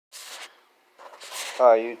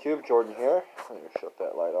Hi YouTube, Jordan here. I'm going to shut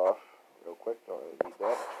that light off real quick. Don't really need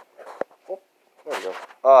that. Oh, there we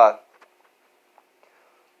go.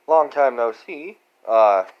 Long time no see.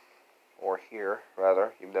 Or here,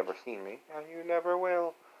 rather. You've never seen me, and you never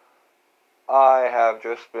will. I have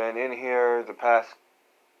just been in here the past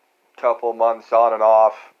couple months on and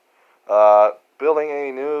off, building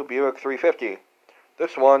a new Buick 350.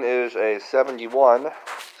 This one is a 71,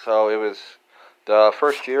 so it was the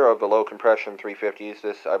first year of the low compression 350s.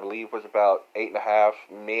 This, I believe, was about 8.5,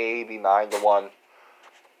 maybe 9 to 1.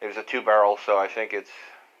 It was a 2-barrel, so I think it's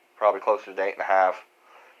probably closer to 8.5.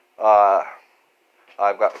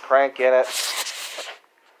 I've got the crank in it.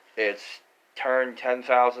 It's turned 10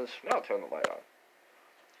 thousandths. Now I'll turn the light on.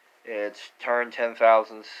 It's turned 10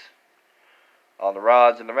 thousandths on the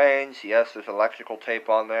rods and the reins. Yes, there's electrical tape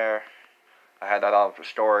on there. I had that on for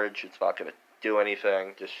storage. It's not going to do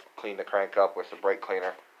anything. Just clean the crank up with some brake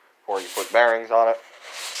cleaner before you put bearings on it.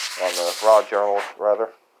 On the rod journals, rather.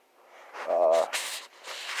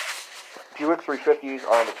 Buick 350s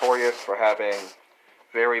are notorious for having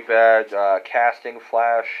very bad casting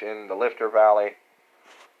flash in the lifter valley.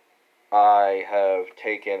 I have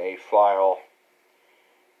taken a file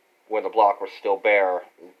when the block was still bare,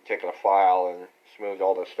 taken a file and smoothed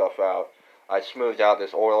all this stuff out. I smoothed out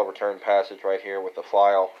this oil return passage right here with the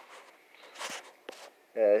file.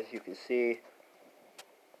 As you can see,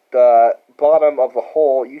 the bottom of the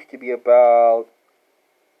hole used to be about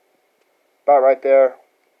right there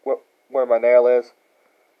where my nail is.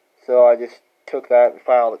 So I just took that and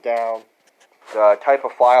filed it down. The type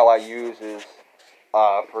of file I use is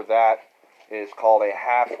for that is called a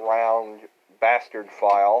half-round backordered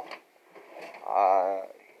file.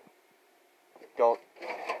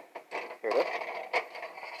 Here it is.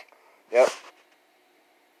 Yep.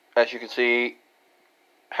 As you can see,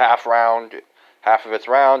 half round, half of it's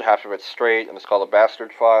round, half of it's straight, and it's called a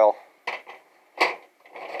backordered file.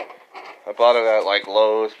 I bought it at like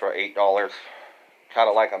Lowe's for $8. Kind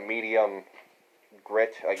of like a medium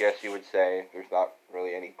grit, I guess you would say. There's not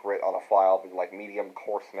really any grit on a file, but like medium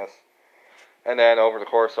coarseness. And then over the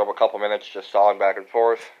course of a couple minutes, just sawing back and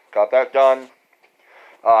forth. Got that done.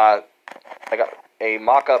 I got a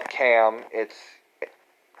mock-up cam. It's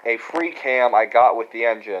a free cam I got with the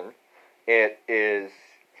engine. It is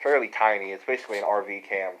fairly tiny. It's basically an RV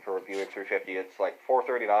cam for a Buick 350. It's like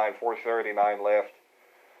 439 lift,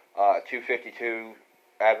 252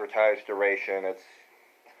 advertised duration.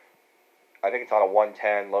 I think it's on a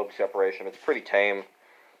 110 lobe separation. It's pretty tame.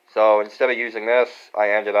 So instead of using this, I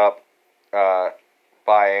ended up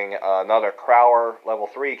buying another Crowler level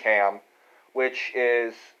 3 cam, which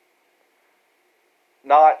is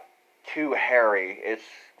not too hairy. It's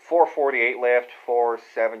 448 lift,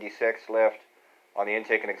 476 lift on the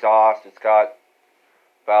intake and exhaust. It's got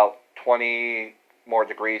about 20 more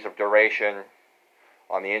degrees of duration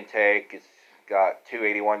on the intake. It's got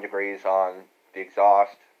 281 degrees on the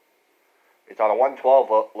exhaust. It's on a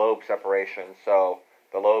 112 lobe separation, so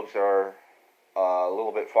the lobes are a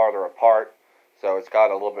little bit farther apart, so it's got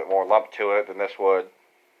a little bit more lump to it than this would.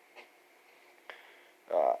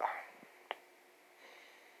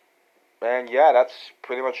 And yeah, that's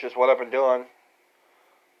pretty much just what I've been doing.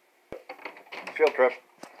 Field trip.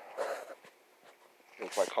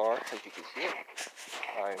 Here's my car, as you can see.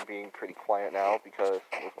 I'm being pretty quiet now because,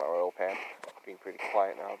 with my oil pan, being pretty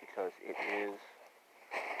quiet now because it is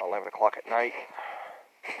 11 o'clock at night.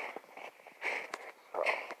 So,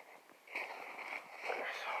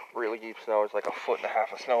 there's really deep snow. It's like 1.5 feet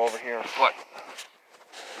of snow over here. But,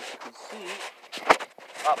 as you can see,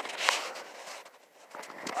 up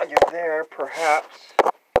under there, perhaps,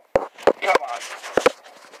 come on,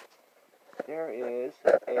 there is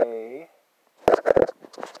a,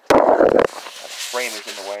 that frame is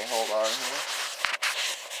in the way, hold on here.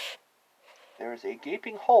 There is a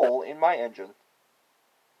gaping hole in my engine,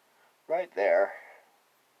 right there.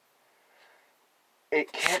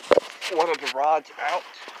 It can't get one of the rods out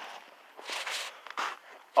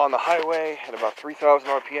on the highway at about 3,000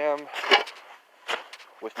 RPM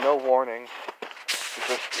with no warning. It's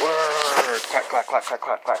just whirr, clack, clack, clack, clack,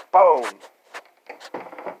 clack, clack, boom.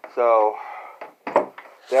 So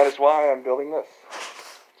that is why I'm building this.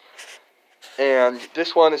 And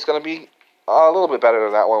this one is going to be a little bit better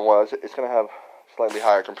than that one was. It's going to have slightly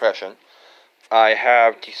higher compression. I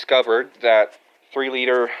have discovered that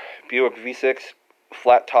 3-liter Buick V6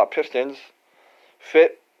 flat top pistons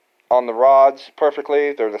fit on the rods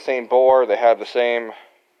perfectly. They're the same bore. They have the same,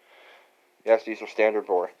 yes, these are standard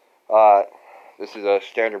bore. This is a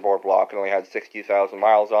standard bore block. It only had 60,000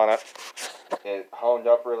 miles on it. It honed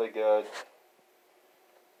up really good.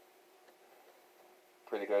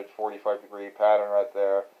 pretty good 45-degree pattern right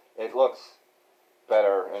there. It looks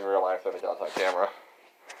better in real life than it does on camera.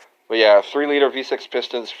 But yeah, 3-liter V6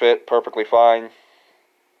 pistons fit perfectly fine.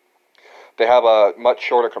 They have a much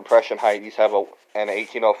shorter compression height. These have an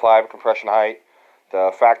 1805 compression height.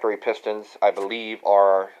 The factory pistons, I believe,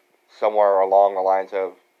 are somewhere along the lines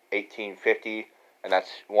of 1850, and that's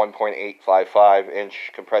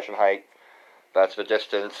 1.855-inch compression height. That's the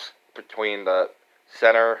distance between the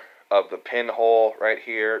center of the pinhole right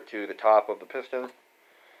here to the top of the piston.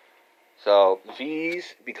 So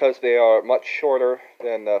these, because they are much shorter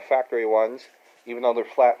than the factory ones, even though they're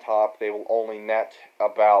flat top, they will only net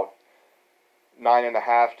about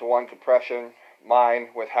 9.5 to 1 compression. Mine,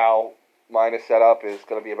 with how mine is set up, is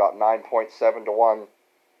going to be about 9.7 to 1.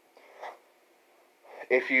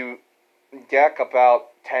 If you deck about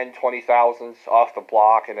 10, 20 thousandths off the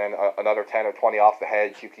block and then another 10 or 20 off the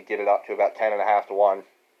heads, you could get it up to about 10.5 to 1.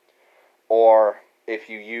 Or if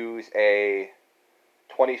you use a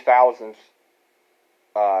 20 thousandths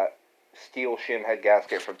steel shim head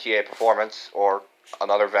gasket from TA Performance or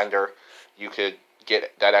another vendor, you could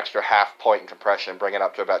get that extra half point in compression, bring it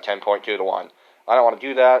up to about 10.2 to 1. I don't want to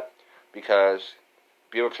do that because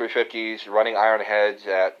Buick 350s running iron heads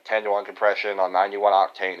at 10 to 1 compression on 91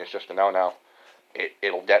 octane is just a no-no.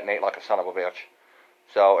 It'll detonate like a son of a bitch.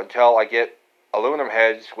 So until I get aluminum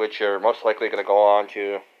heads, which are most likely going to go on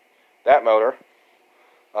to that motor,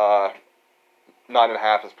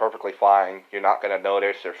 9.5 is perfectly fine. You're not going to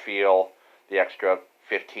notice or feel the extra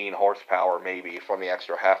 15 horsepower maybe from the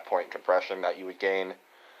extra half point compression that you would gain.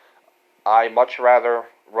 I much rather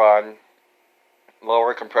run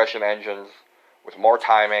lower compression engines with more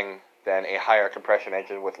timing than a higher compression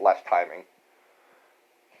engine with less timing.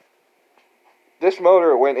 This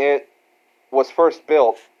motor, when it was first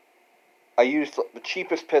built, I used the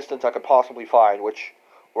cheapest pistons I could possibly find, which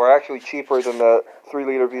were actually cheaper than the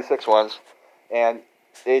 3-liter V6 ones. And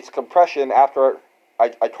its compression, after I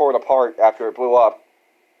tore it apart after it blew up,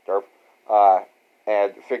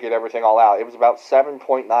 and figured everything all out, it was about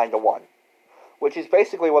 7.9 to 1, which is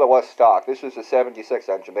basically what it was stock. This was a 76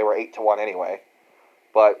 engine. They were 8 to 1 anyway.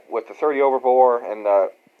 But with the 30 overbore and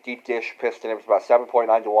the deep dish piston, it was about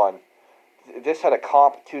 7.9 to 1. This had a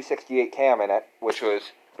comp 268 cam in it, which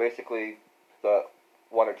was basically the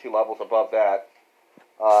 1 or 2 levels above that.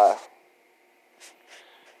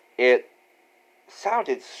 It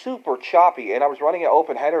sounded super choppy, and I was running at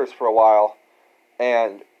open headers for a while,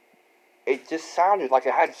 and it just sounded like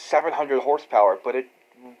it had 700 horsepower, but it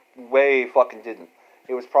way fucking didn't.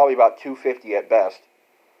 It was probably about 250 at best.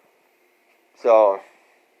 So,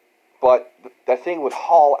 but that thing would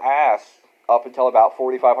haul ass up until about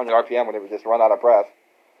 4,500 RPM when it would just run out of breath.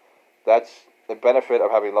 That's the benefit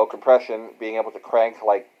of having low compression, being able to crank to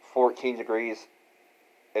like 14 degrees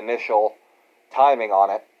initial timing on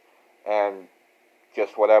it, and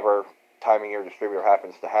just whatever timing your distributor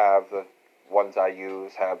happens to have. The ones I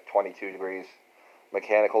use have 22 degrees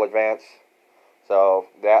mechanical advance. So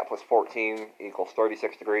that plus 14 equals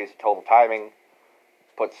 36 degrees total timing.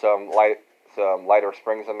 Put some lighter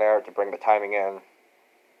springs in there to bring the timing in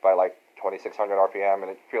by like 2,600 RPM,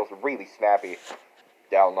 and it feels really snappy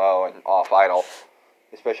down low and off idle,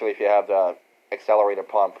 especially if you have the accelerator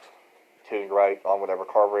pump tuned right on whatever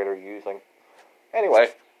carburetor you're using. Anyway,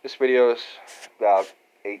 this video is about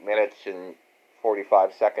 8 minutes and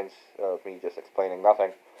 45 seconds of me just explaining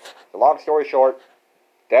nothing. So long story short,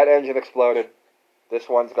 that engine exploded. This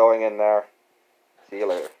one's going in there. See you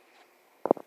later.